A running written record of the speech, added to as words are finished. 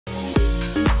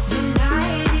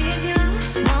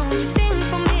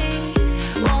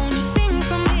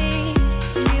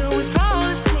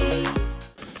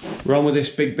We're on with this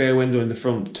big bay window in the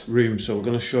front room, so we're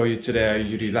going to show you today how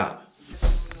you do that.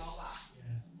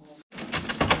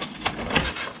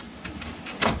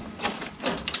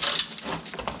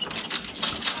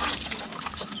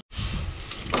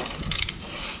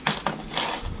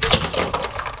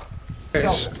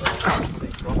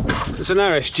 It's an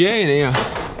RSJ in here.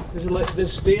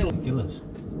 There's steel. Gillis.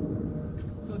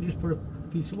 Don't just put a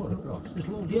piece of wood across. There's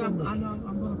loads of them. I know,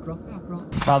 I'm going to crop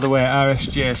it. By the way,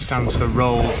 RSJ stands for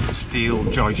rolled steel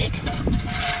joist.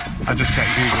 I just checked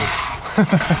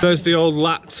Google. There's the old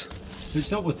lat.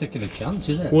 It's not worth taking a chance,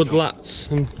 is it? Wood lats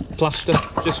and plaster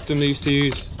system they used to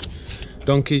use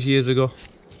donkeys years ago.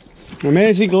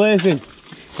 Amazing glazing.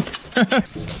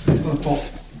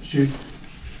 Shoot.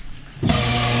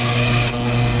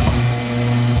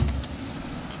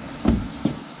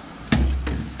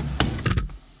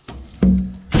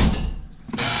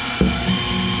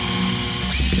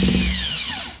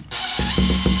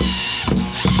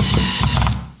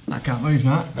 Can't move,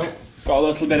 Matt. Nope. Got a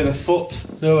little bit of a foot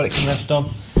there where it can rest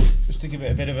on, just to give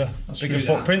it a bit of a bigger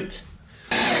footprint.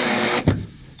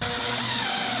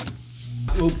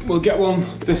 We'll get one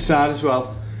this side as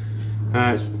well.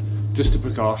 It's just a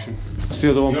precaution. That's the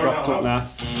other one propped up now.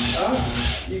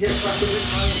 You get back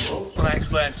when I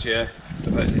explained to you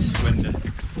about this window,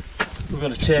 we're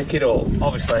going to take it up.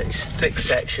 Obviously, it's thick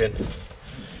section,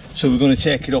 so we're going to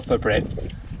take it up a brick.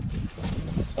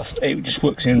 It just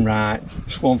works in right,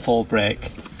 just one full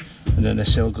break, and then the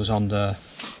sill goes on there.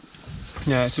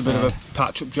 Yeah, it's a bit of a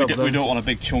patch-up job. We don't want a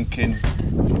big chunk in.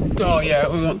 Oh yeah,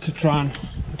 we want to try and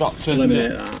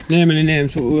eliminate that. Name any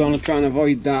names, but we want to try and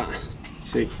avoid that.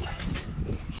 See.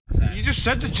 You just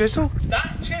said the chisel.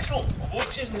 That chisel?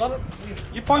 What chisel?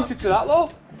 You pointed to that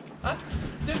though.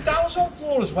 That was on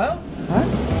floor as well. Huh?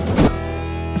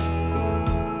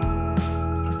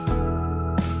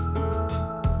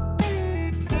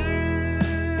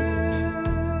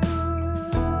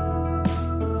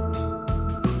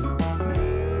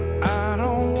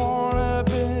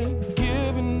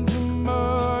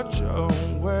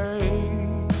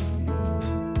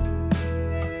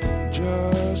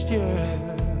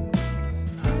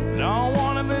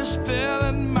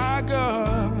 Spilling my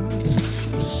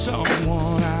guts,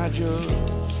 someone I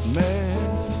just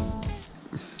met.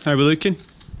 How are we looking?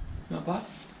 Not bad.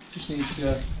 Just need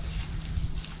to.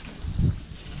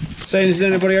 Saying, is there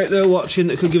anybody out there watching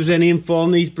that could give us any info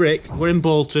on these brick? We're in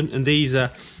Bolton, and these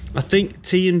are, I think,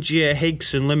 T&J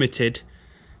Higson Limited,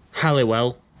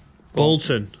 Halliwell,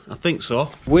 Bolton. I think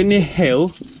so. Winnie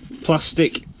Hill,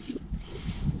 plastic,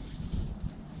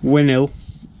 Winhill,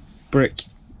 brick.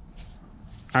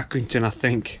 Accrington, I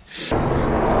think.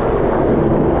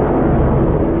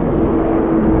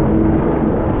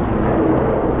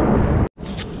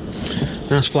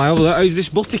 Nice fly over there. How's this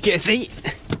butty, Casey?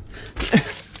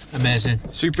 Amazing.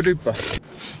 Super duper.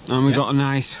 And we got a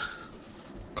nice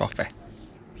coffee.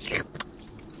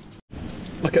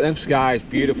 Look at them skies,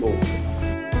 beautiful.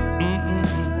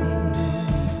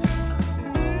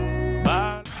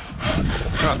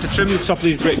 We have to trim the top of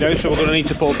these brick down, so we're going to need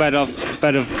to put a bed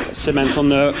of cement on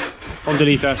the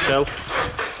underneath our sill,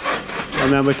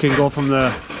 and then we can go from there.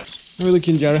 How are we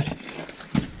looking, Jerry?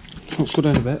 Let's go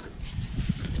down a bit.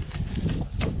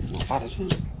 Not bad,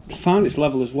 isn't it? I find it's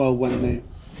level as well when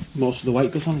most of the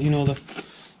weight goes on it, you know,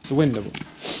 the window.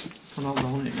 I'm not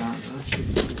rolling it down.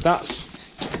 That's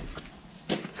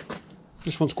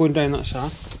this one's going down that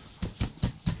side.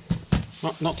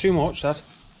 Not too much, Dad.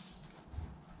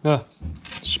 Yeah.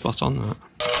 Spot on that.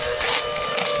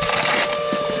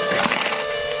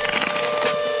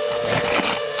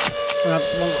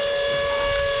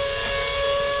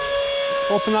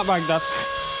 Open that bag, Dad.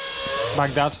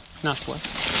 Baghdad, nice place.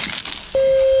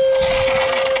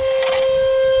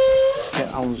 Get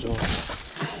Alan's over.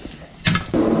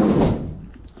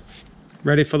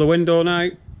 Ready for the window now?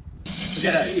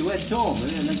 Yeah, he went home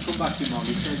and then come back in on.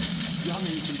 He said,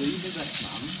 Johnny, you can be the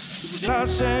best man. I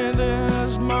say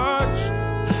this much,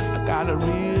 I got a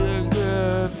real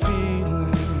good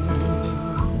feeling.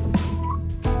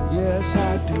 Yes,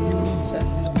 I do.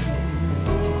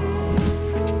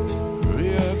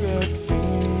 Real good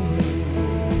feeling.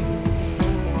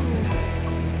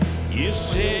 You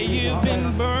say you've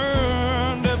been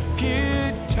burned a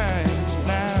few times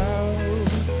now.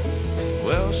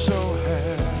 Well, so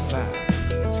have I.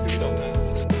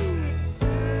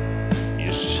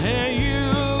 You say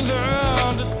you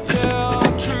learned to tell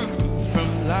truth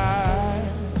from lies.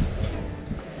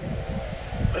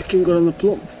 I can go on the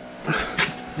plump.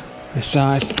 This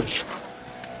side.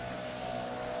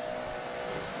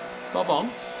 Bob on.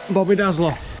 Bobby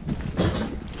Dazzler.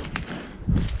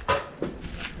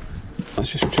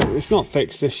 Let's just check It's not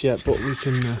fixed this yet, but we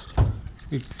can.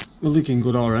 We're looking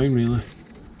good all round, really.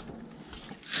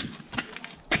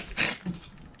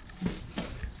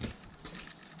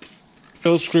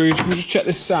 Fill screws. We'll just check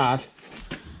this side.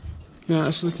 Yeah,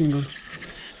 that's looking good.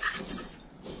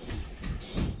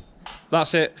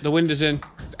 That's it. The window's in.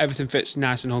 Everything fits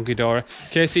nice and hunky dory.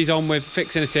 Casey's on with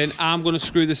fixing it in. I'm going to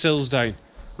screw the sills down.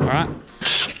 All right.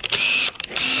 Is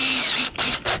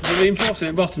it reinforcing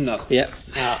at the bottom, Dad? Yep.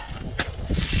 Yeah.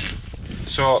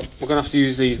 So we're going to have to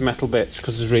use these metal bits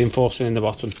because there's reinforcing in the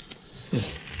bottom.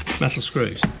 Metal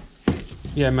screws.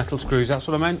 Yeah, metal screws. That's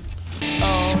what I meant.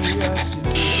 Oh, yes, you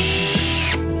do.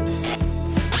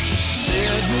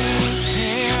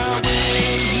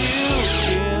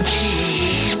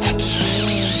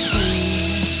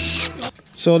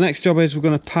 So next job is we're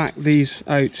going to pack these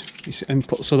out and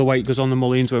put so the weight goes on the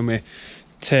mullions when we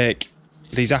take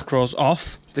these acros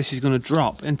off. This is going to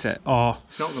drop, isn't it? Or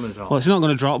It's not going to drop. well, it's not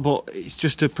going to drop, but it's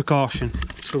just a precaution.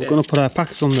 So we're going to put our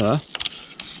packets on there,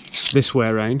 this way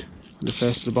around, the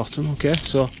face to the bottom. Okay,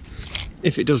 so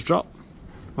if it does drop,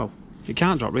 well, it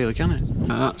can't drop really, can it? And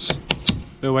that's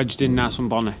they're wedged in nice and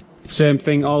bonny. Same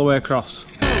thing all the way across.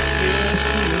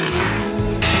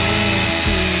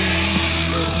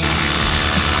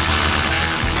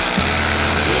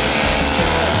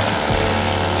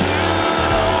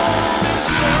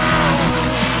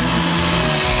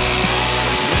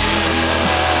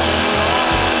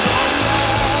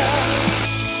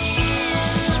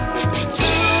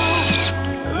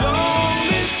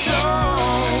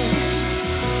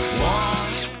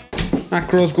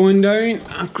 Acro's going down,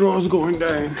 acro's going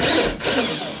down.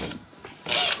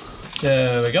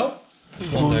 There we go.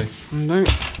 One down. One down.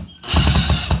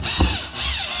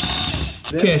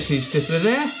 Casey's stiffly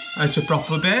there. How to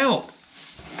proper bail up.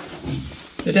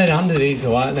 They're dead handy these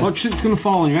though, aren't they? Watch it's going to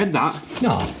fall on your head, that.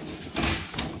 No.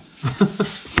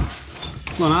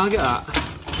 Come on, I'll get that.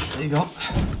 There you go.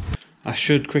 I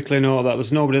should quickly note that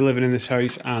there's nobody living in this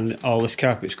house and all this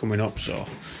carpet's coming up, so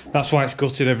that's why it's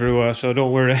gutted everywhere, so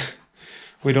don't worry.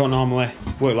 We don't normally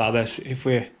work like this. If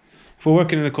we're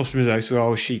working in a customer's house, we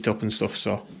always sheet up and stuff,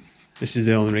 so this is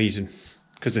the only reason,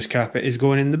 because this carpet is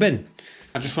going in the bin.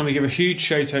 I just want to give a huge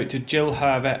shout out to Jill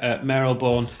Herbert at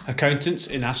Marylebone Accountants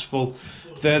in Aspel.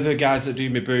 They're the guys that do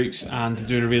my books and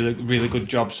they're doing a really good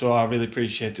job, so I really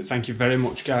appreciate it. Thank you very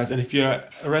much, guys. And if you're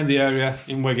around the area,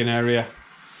 in Wigan area,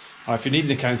 or if you need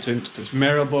an accountant, it's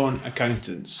Marylebone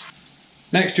Accountants.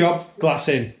 Next job,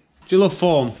 glassing. Do you love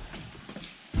foam?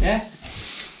 Yeah?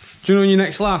 Do you know in your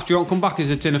next life, do you want to come back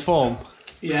as a tin of foam?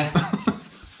 Yeah.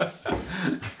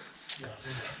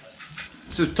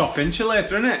 It's a top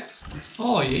insulator, isn't it?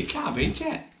 Oh, you can't beat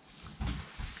it.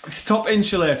 It's a top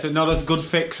insulator, not a good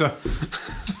fixer.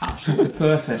 Absolutely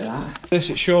perfect, that.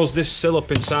 It shows this sill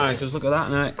up inside, because look at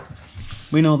that, mate.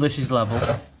 We know this is level,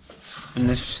 and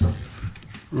this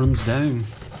runs down.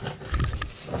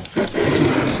 You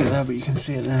can't see it there, but you can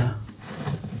see it there.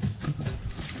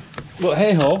 But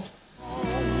hey ho.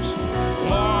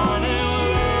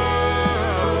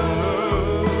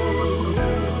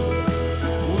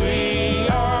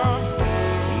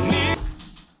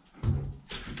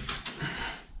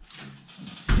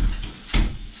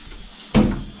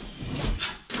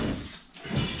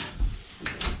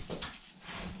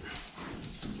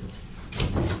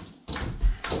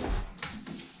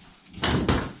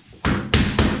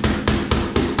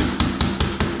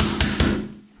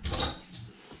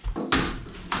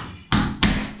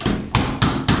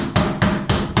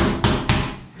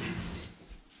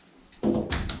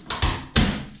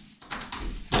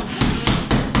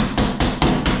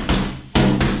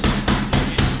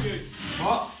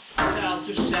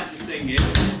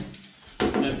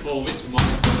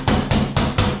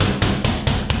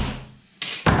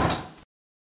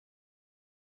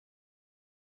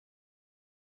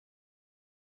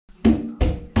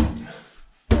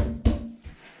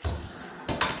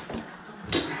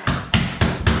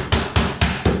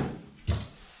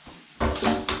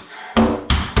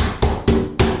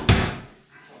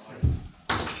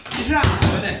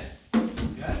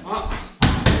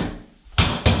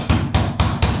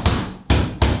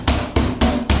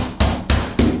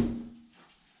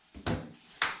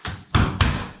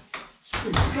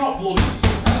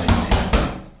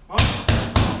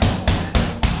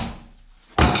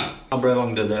 How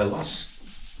long do they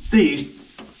last? These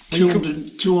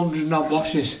 200 and odd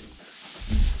washes.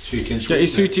 Sweet and sweet. Get your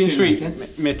sweetie and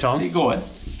sweet mitt on. Get it going.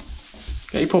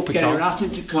 Get your puppet Get on. it right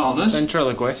into corners.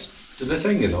 Ventriloquist. Do they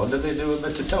sing it or do they do a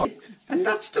bit of talk? And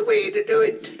that's the way to do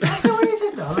it. That's the way to do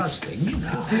it. No, that's singing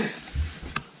now.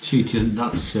 Sweetie,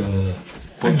 that's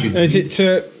punching. Is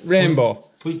it Rainbow?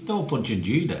 No punching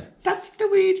G there. That's the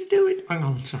way to do it. Hang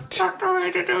on, son. That's the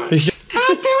way to do it.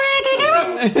 That's the way to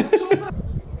do it.